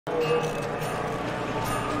I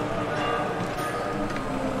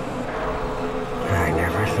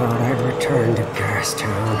never thought I'd return to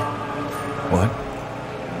Gastown. What?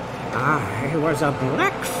 I was a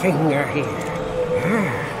Blackfinger here.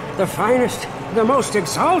 Yeah, the finest, the most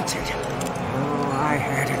exalted. Oh, I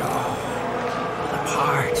had it all. The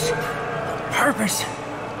parts, the purpose.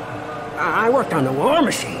 I worked on the war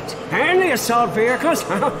machines and the assault vehicles,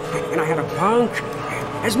 and I had a bunk,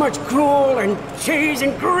 as much gruel and cheese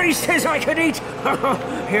and grease as I could eat.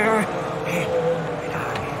 Here, and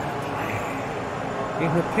I had a plan.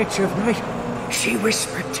 In the pitch of night, she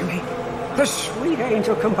whispered to me. The sweet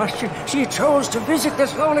angel combustion, she chose to visit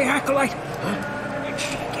this lowly acolyte. And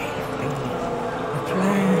she gave me a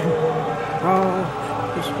plan. Oh,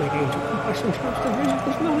 the sweet angel combustion chose to visit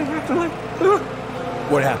this lowly acolyte.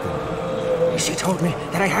 What happened? She told me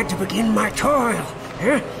that I had to begin my toil.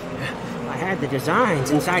 I had the designs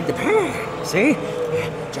inside the pan, see?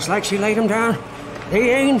 Just like she laid them down. The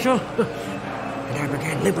angel. And I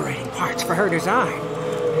began liberating parts for her design.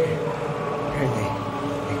 And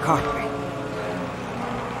they caught me.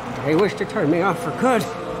 They wished to turn me off for good,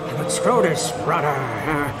 but Scrotus, brother,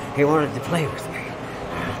 he wanted to play with me.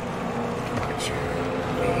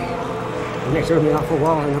 And they threw me off a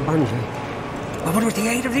wall in a bungee. But with the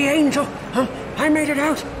aid of the angel, I made it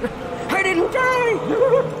out. I didn't die.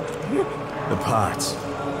 The pots.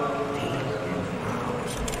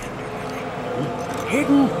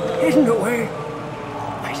 Hidden away.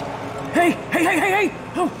 Wait. Hey!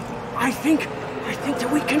 Oh, I think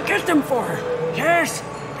that we can get them for her. Yes.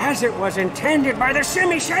 As it was intended by the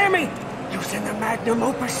Shimmy Shammy, using the magnum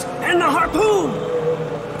opus and the harpoon.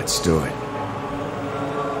 Let's do it.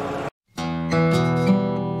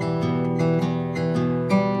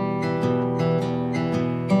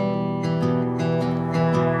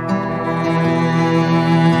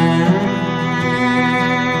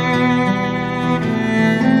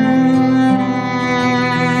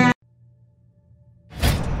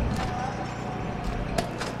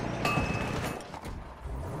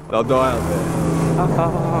 I'll dial there.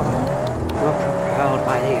 Oh, we're propelled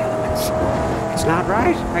by the elements. It's not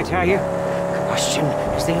right, I tell you. Combustion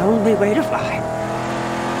is the only way to fly.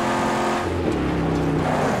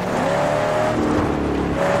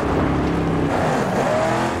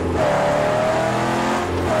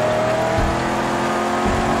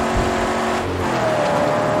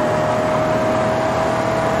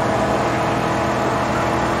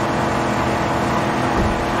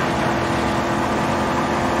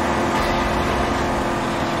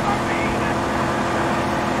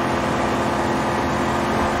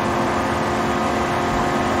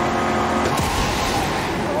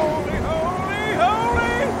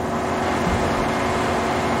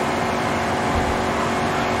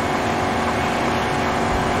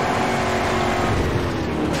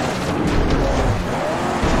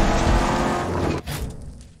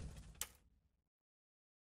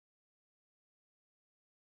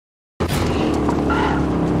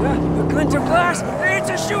 It's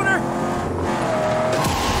a shooter!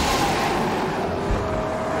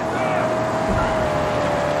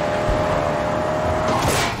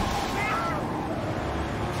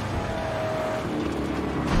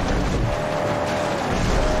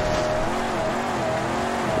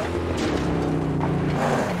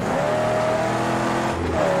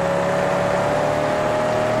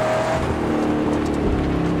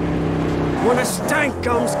 When a stank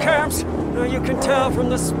comes, Camps, you can tell from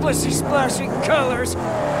the splishy-splashy colors.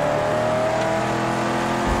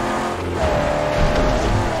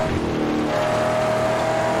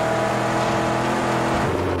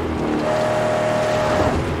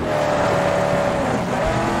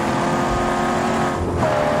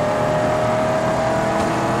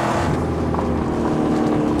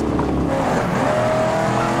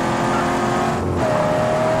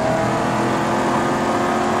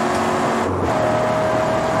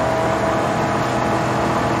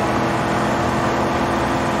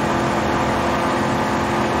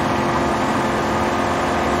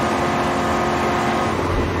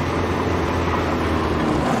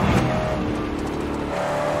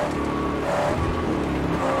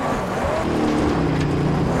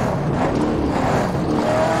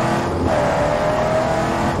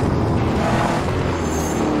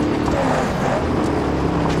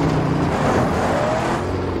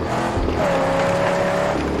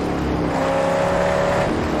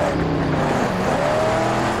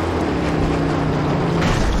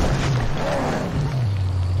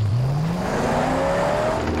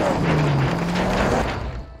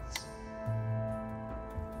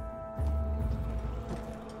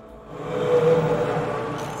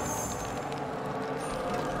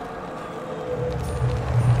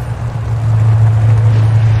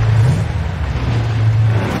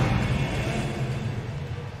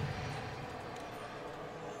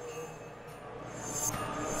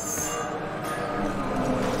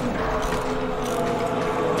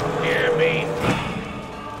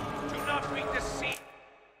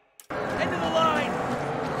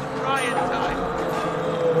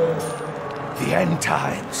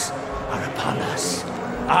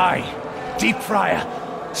 Friar,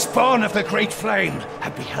 spawn of the Great Flame,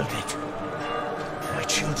 have beheld it. My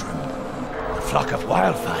children, the flock of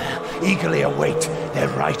wildfire, eagerly await their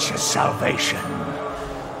righteous salvation.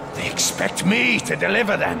 They expect me to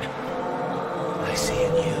deliver them. I see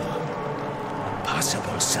in you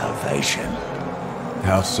possible salvation.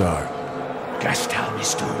 How so? Gastown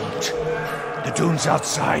is doomed. The dunes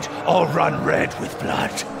outside all run red with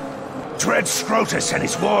blood. Dread Scrotus and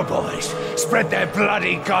his war boys spread their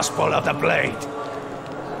bloody gospel of the blade.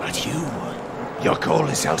 But you, your goal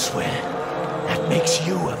is elsewhere. That makes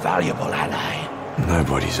you a valuable ally.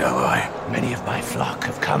 Nobody's ally. Many of my flock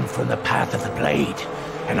have come from the path of the blade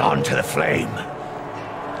and on to the flame.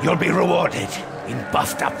 You'll be rewarded in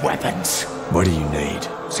buffed-up weapons. What do you need?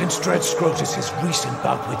 Since Dread Scrotus' recent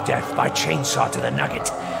bout with death by chainsaw to the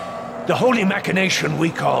nugget, the holy machination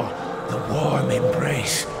we call the Warm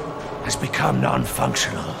Embrace has become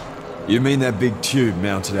non-functional. You mean that big tube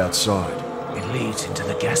mounted outside? It leads into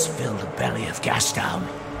the gas-filled belly of Gastown.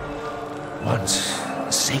 Once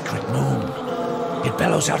a sacred moon, it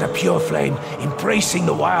bellows out a pure flame, embracing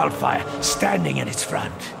the wildfire, standing in its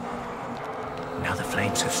front. Now the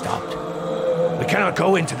flames have stopped. We cannot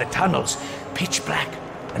go into the tunnels, pitch black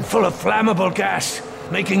and full of flammable gas,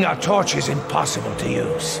 making our torches impossible to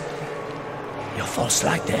use. Your false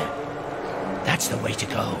light there, that's the way to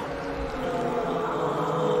go.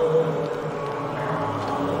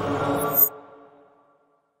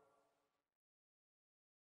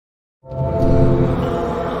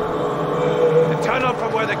 The tunnel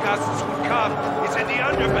from where the gases would come is in the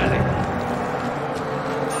underbelly.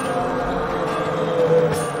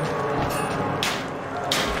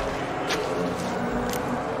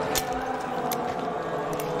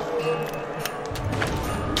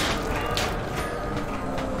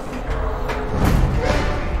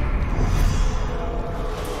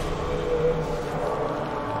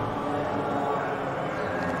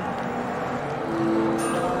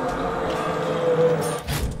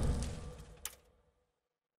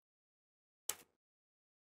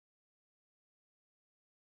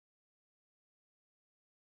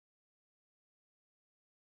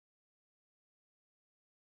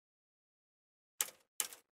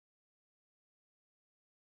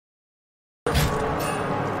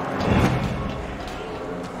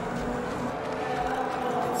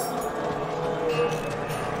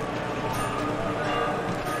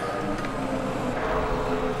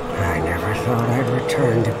 Thought I'd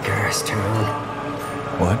return to Gastown.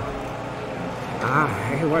 What?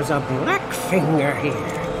 I was a Blackfinger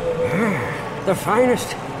here. The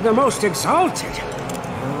finest, the most exalted.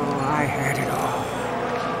 Oh, I had it all.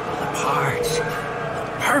 The parts,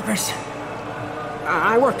 the purpose.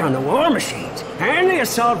 I worked on the war machines and the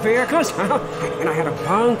assault vehicles. And I had a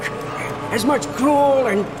bunk, as much gruel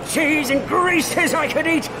and cheese and grease as I could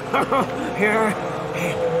eat. Here.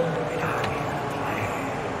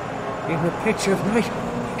 In the pitch of night,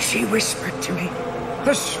 she whispered to me,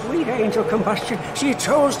 the sweet angel combustion, she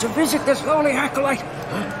chose to visit this lowly acolyte.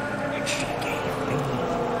 And she gave me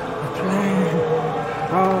a plan.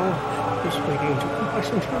 Oh, the sweet angel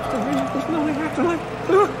combustion chose to visit this lowly acolyte.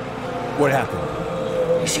 What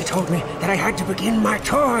happened? She told me that I had to begin my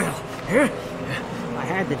toil. I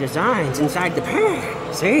had the designs inside the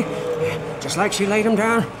pan, see? Just like she laid them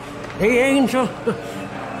down. The angel.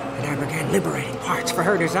 And I began liberating parts for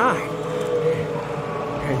her design.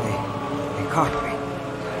 And they caught me.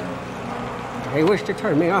 They wished to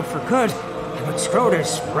turn me off for good, but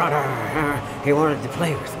Scrotus, brother, he wanted to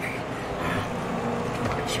play with me.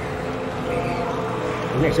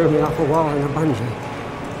 And they threw me off a wall in a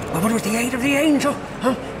bungee. But with the aid of the angel,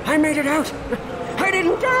 I made it out. I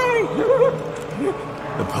didn't die.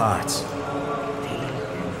 The parts.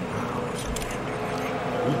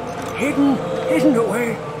 Hidden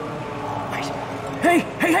away. Wait.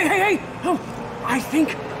 Hey. Oh, I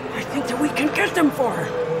think that we can get them for her.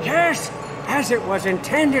 Yes, as it was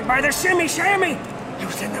intended by the Shimmy Shammy,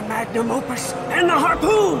 using the magnum opus and the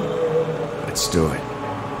harpoon. Let's do it.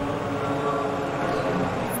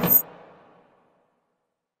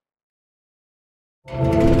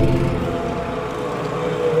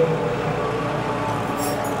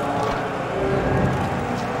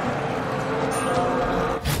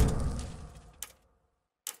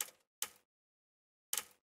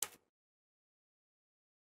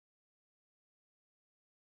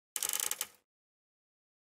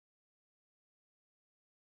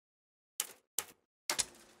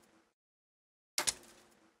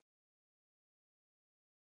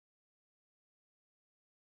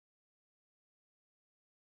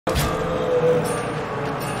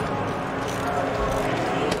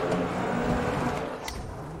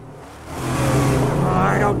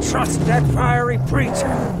 trust that fiery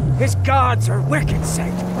preacher. His gods are wicked,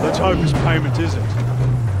 Satan. Let's hope his payment isn't.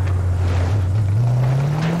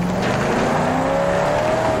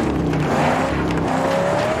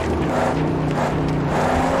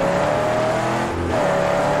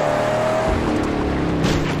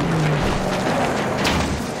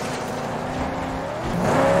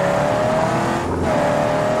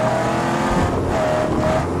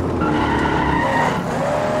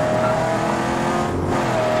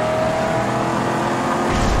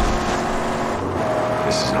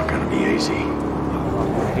 This is not gonna be easy.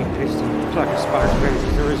 Almighty piston, pluck spark brings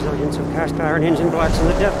the resilience of cast iron engine blocks and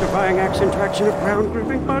the death-defying action traction of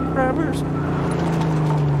ground-gripping butt grabbers.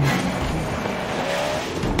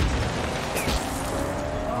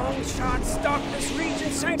 Long shot stalk this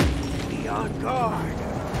region, Saint. Be on guard.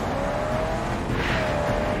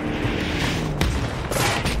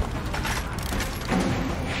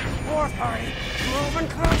 Fourth party, moving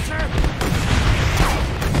closer.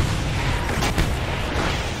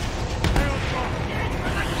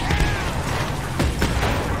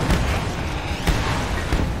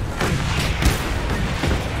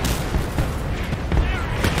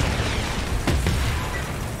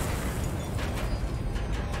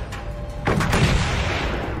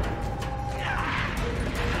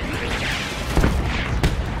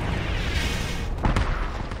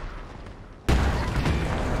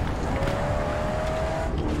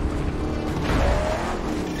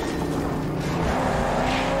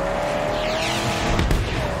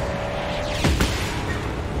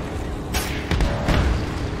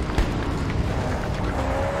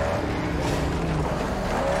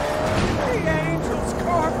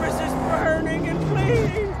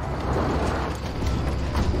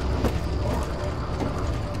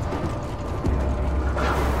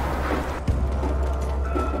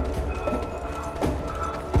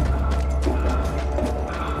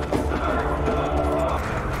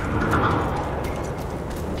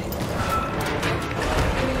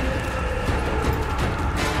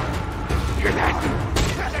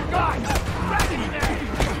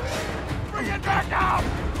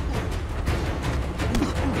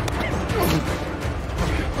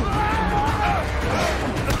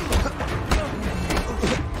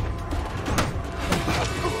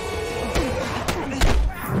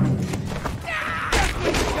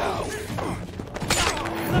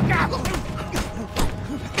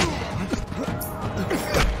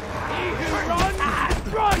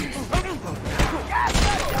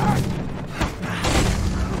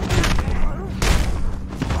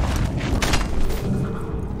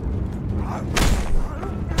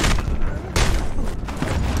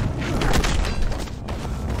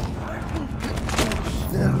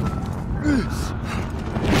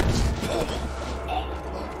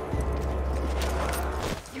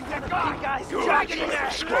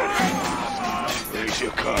 Here's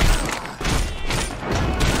your cut.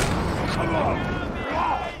 Come on.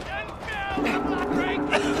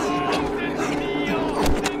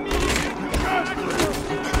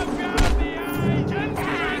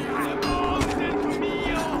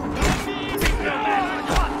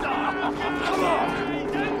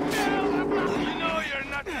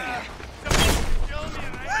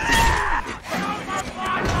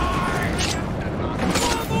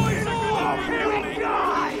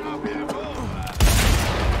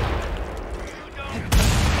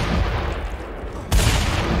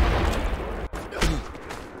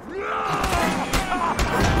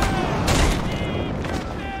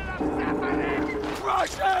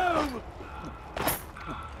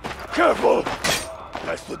 Careful!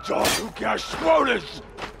 That's the dog who cashed Schroeder's!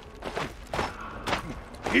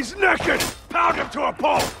 He's naked! Pound him to a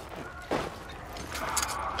pulp!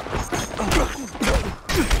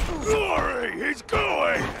 Glory! He's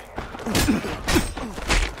going!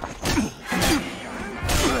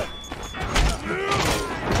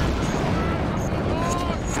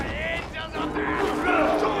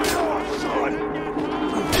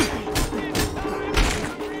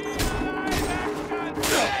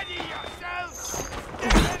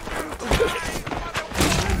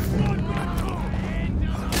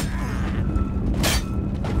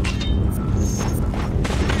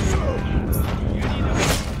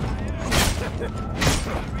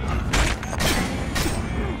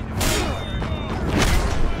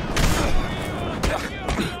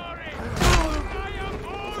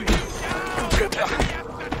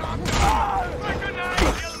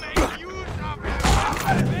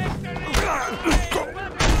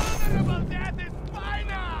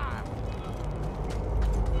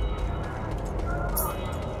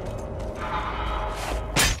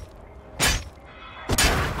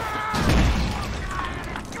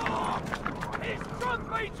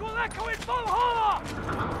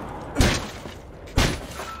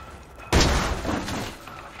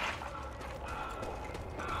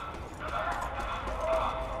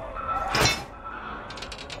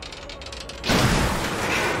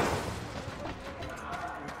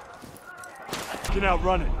 out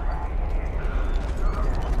running.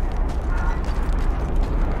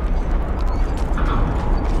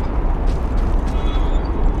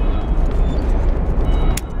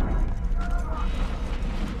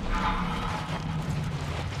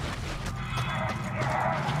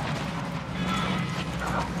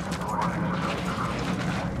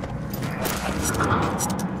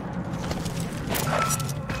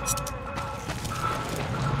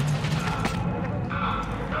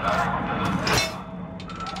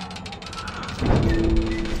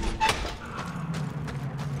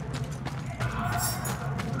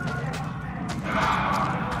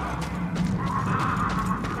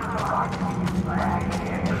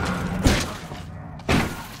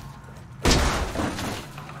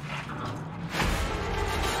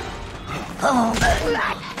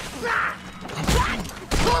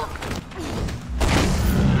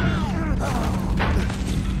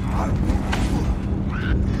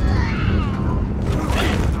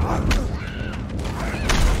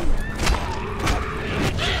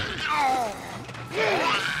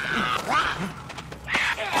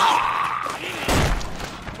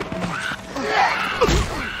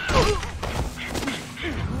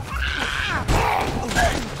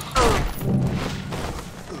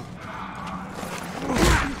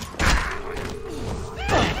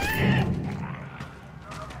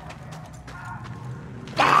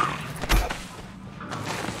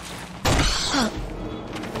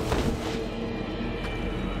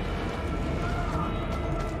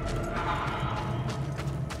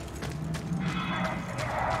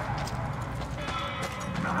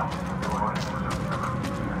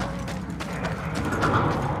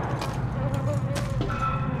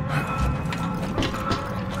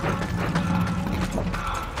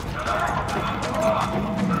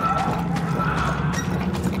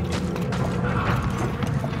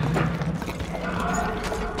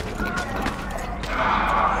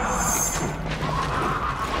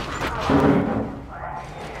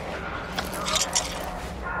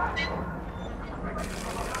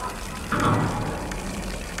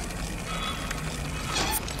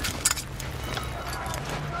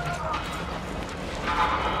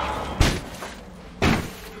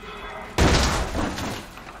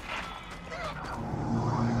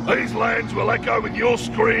 These lands will echo with your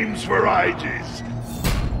screams for ages.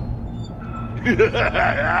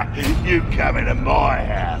 You come into my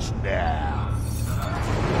house now.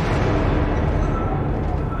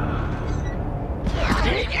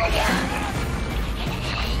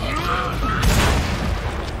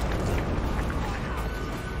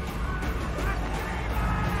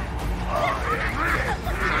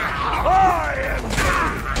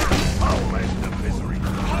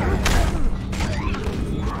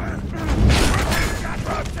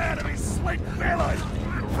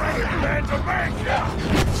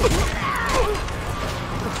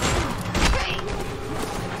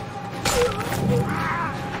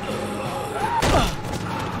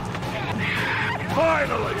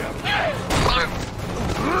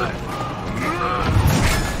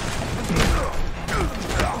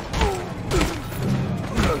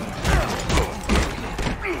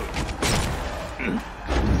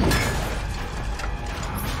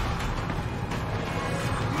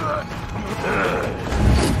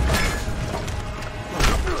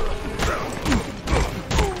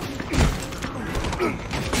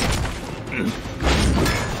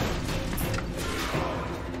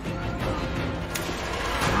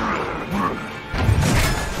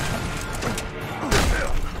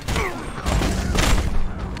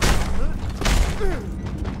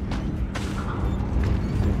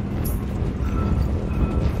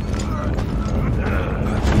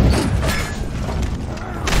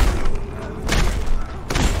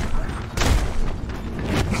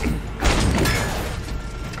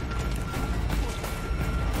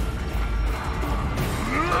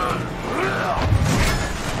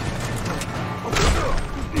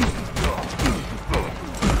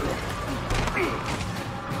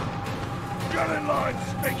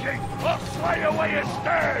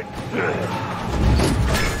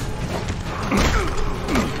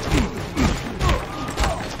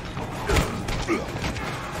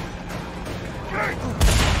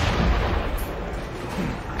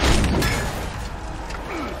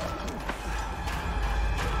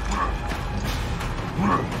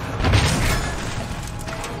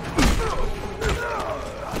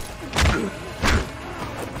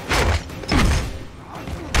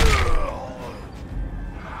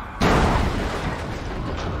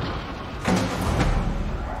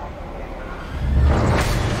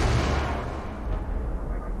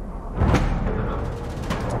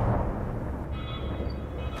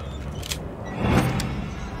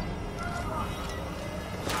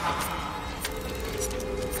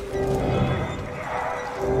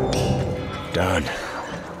 Done.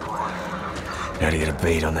 Now to get a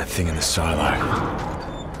beat on that thing in the silo.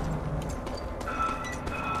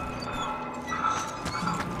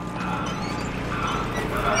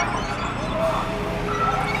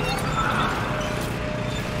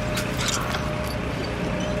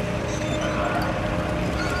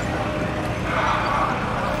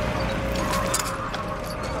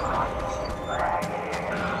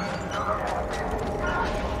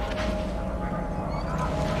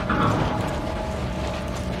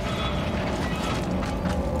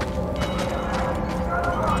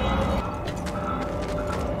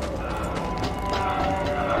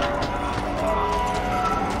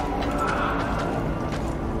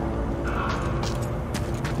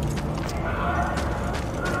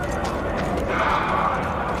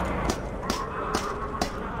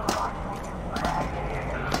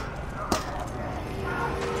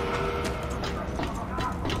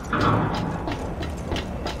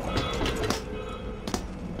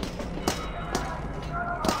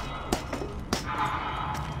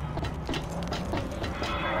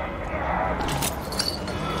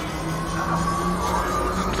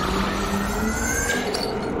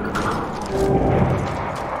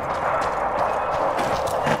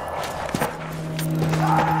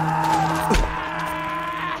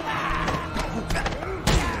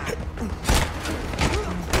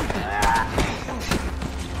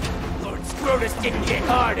 Didn't get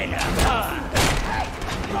hard enough, huh?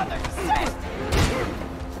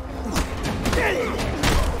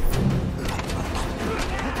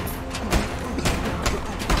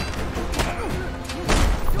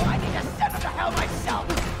 Do I need to send him to hell myself?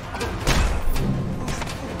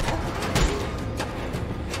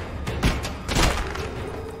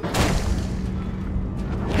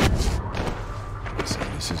 So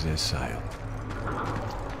this is their sale.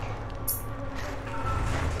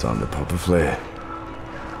 Time to pop a flare.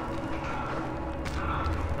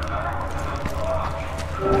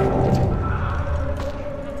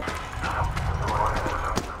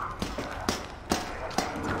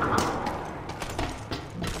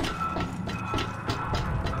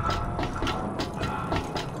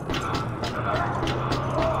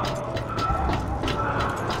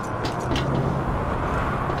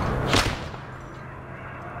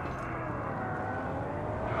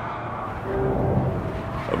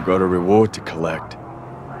 I've got a reward to collect.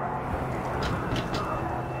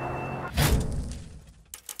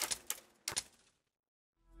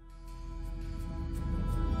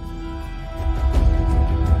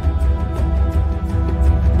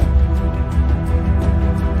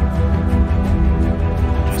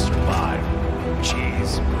 Just survive.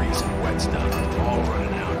 Cheese, grease, and wet stuff. All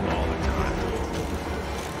running out all the time.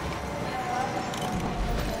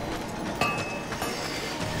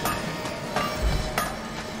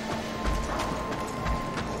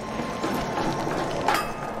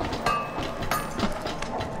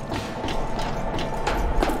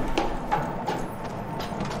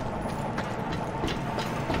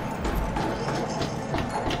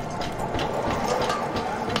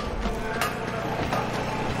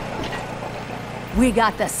 We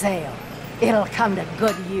got the sale. It'll come to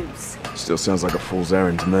good use. Still sounds like a fool's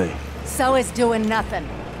errand to me. So is doing nothing.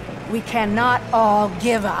 We cannot all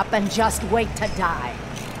give up and just wait to die.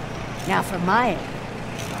 Now for my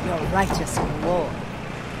end, your righteous reward.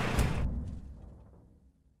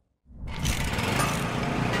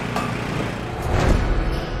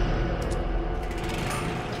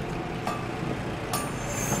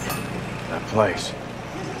 That place.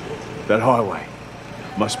 That highway.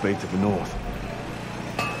 Must be to the north.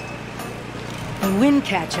 The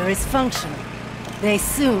Windcatcher is functional. They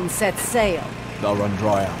soon set sail. They'll run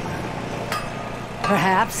dry out there.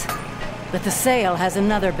 Perhaps. But the sail has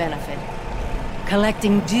another benefit.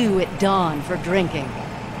 Collecting dew at dawn for drinking.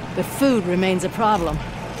 But food remains a problem.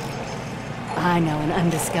 I know an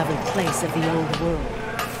undiscovered place of the old world.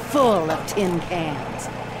 Full of tin cans.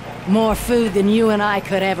 More food than you and I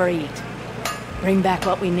could ever eat. Bring back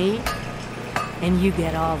what we need, and you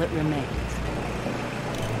get all that remains.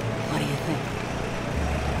 What do you think?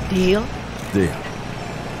 Deal? Deal.